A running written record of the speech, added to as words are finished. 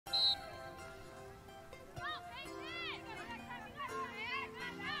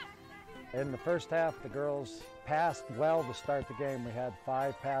In the first half, the girls passed well to start the game. We had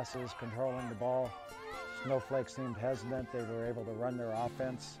 5 passes controlling the ball. Snowflake seemed hesitant. They were able to run their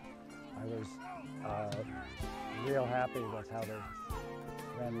offense. I was real happy with how they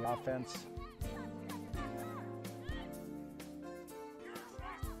ran the offense.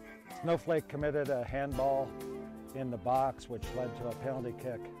 Snowflake committed a handball in the box, which led to a penalty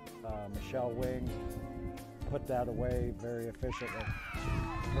kick. Michelle Wing put that away very efficiently.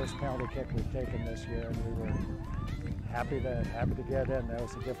 First penalty kick we've taken this year, and we were happy to get in. That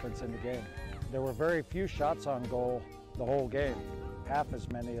was the difference in the game. There were very few shots on goal the whole game, half as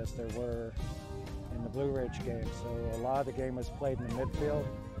many as there were in the Blue Ridge game. So a lot of the game was played in the midfield.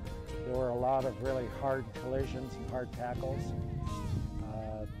 There were a lot of really hard collisions and hard tackles.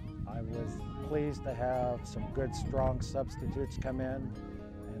 I was pleased to have some good, strong substitutes come in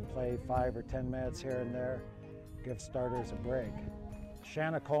and play 5 or 10 minutes here and there, give starters a break.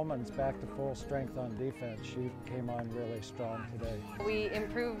 Shanna Coleman's back to full strength on defense. She came on really strong today. We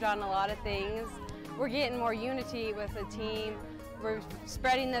improved on a lot of things. We're getting more unity with the team. We're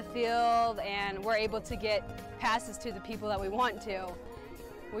spreading the field, and we're able to get passes to the people that we want to.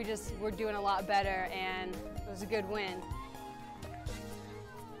 We're doing a lot better, and it was a good win.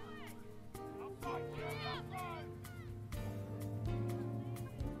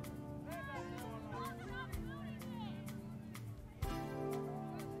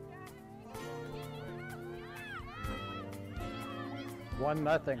 One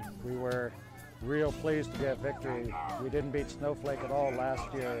nothing. We were real pleased to get victory. We didn't beat Snowflake at all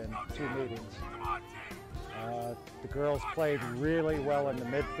last year in 2 meetings. The girls played really well in the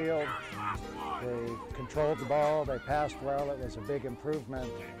midfield. They controlled the ball, they passed well. It was a big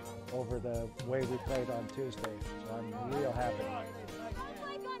improvement over the way we played on Tuesday. So I'm real happy.